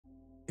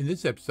In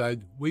this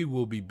episode, we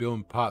will be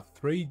building part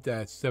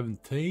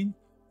 3-17,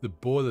 the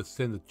boiler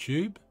center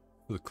tube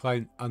for the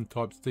Clayton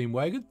Undertype steam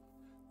wagon.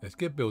 Let's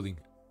get building.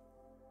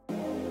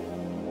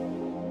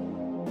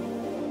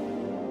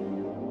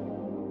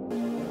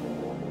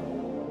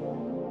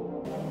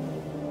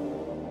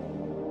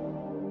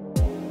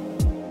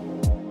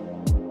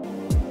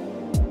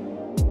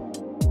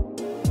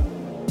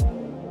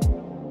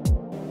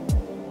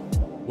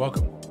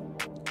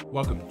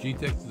 Welcome to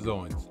G-Tex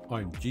Designs.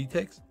 I'm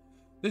G-Tex.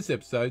 This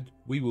episode,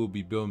 we will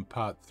be building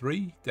part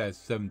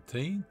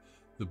 3-17,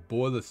 the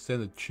boiler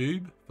center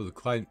tube for the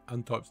Clayton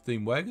Undertype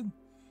steam wagon.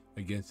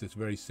 Against this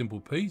very simple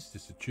piece,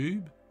 just a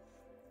tube.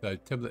 So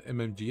template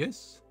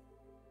MMGS.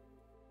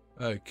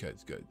 Okay,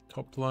 let's go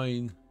top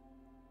plane.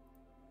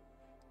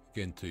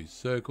 Again, 2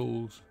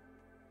 circles.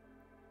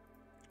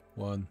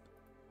 1,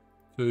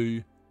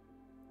 2.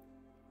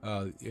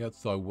 The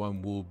outside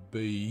one will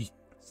be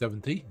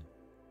 70.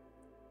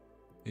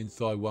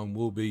 Inside one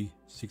will be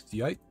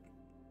 68.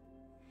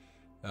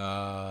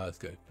 Let's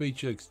go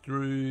feature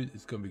extrude.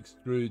 It's going to be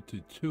extrude to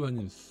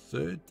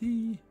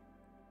 230.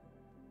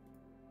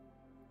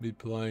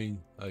 Midplane,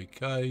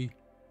 okay.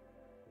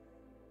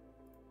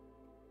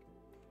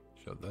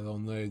 Shut that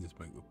on there, just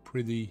make it look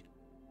pretty.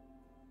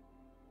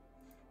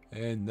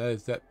 And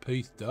there's that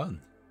piece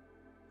done.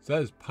 So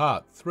that's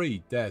part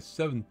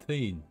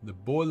 3-17, the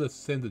boiler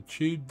center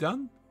tube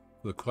done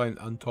for the Clayton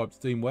Undertype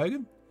steam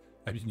wagon.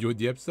 Hope you enjoyed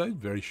the episode.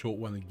 Very short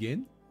one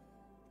again.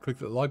 Click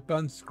the like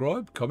button,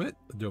 subscribe, comment.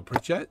 I do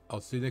appreciate it.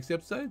 I'll see you next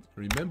episode.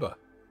 Remember,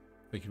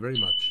 thank you very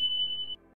much.